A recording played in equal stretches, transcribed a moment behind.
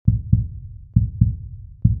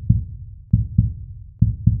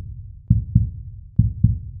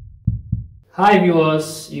Hi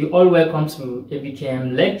viewers, you all welcome to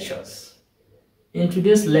ABKM Lectures. In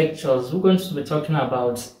today's lectures, we're going to be talking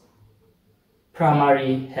about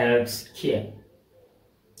primary health care.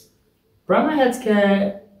 Primary health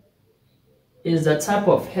care is the type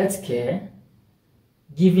of health care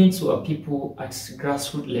given to a people at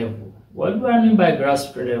grassroots level. What do I mean by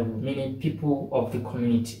grassroots level? Meaning people of the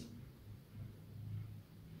community.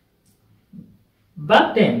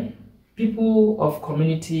 Back then, people of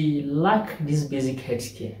community lack this basic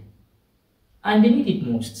health care and they need it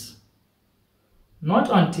most. Not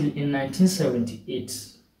until in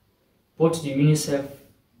 1978, both the UNICEF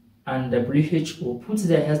and the WHO put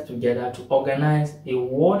their heads together to organize a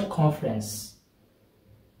world conference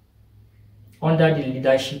under the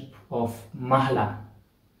leadership of Mahla,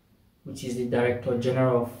 which is the Director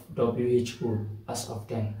General of WHO as of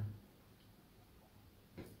then.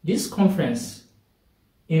 This conference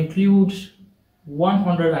includes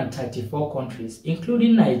 134 countries,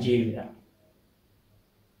 including Nigeria.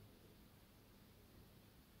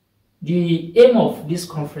 The aim of this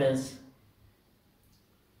conference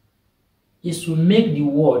is to make the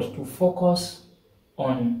world to focus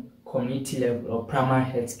on community level or primary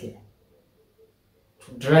health care,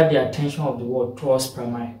 to drive the attention of the world towards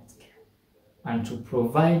primary health care, and to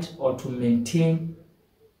provide or to maintain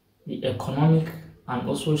the economic and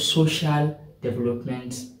also social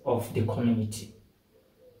development of the community.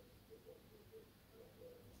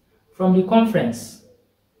 From the conference,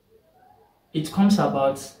 it comes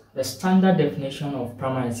about the standard definition of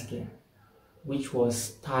primary health care, which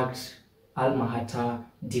was tagged Alma-Ata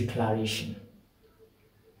Declaration.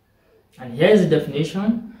 And here is the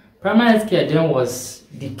definition. Primary health care then was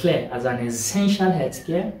declared as an essential health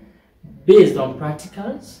care based on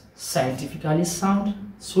practical, scientifically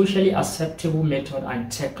sound, socially acceptable method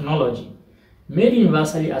and technology, made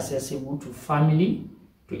universally accessible to family,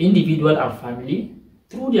 to individual and family,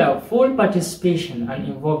 through their full participation and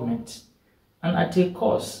involvement, and at a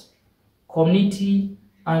cost community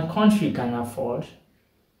and country can afford,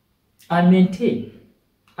 and maintain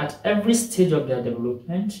at every stage of their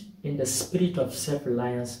development in the spirit of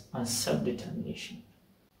self-reliance and self-determination.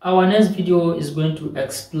 Our next video is going to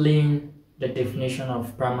explain the definition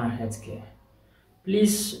of primary health care.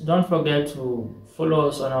 Please don't forget to follow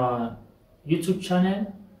us on our YouTube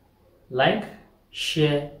channel, like,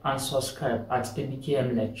 share and subscribe at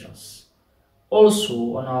ABKM Lectures.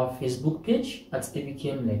 Also on our Facebook page at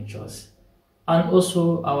ABKM Lectures, and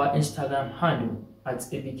also our Instagram handle at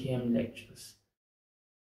ABKM Lectures.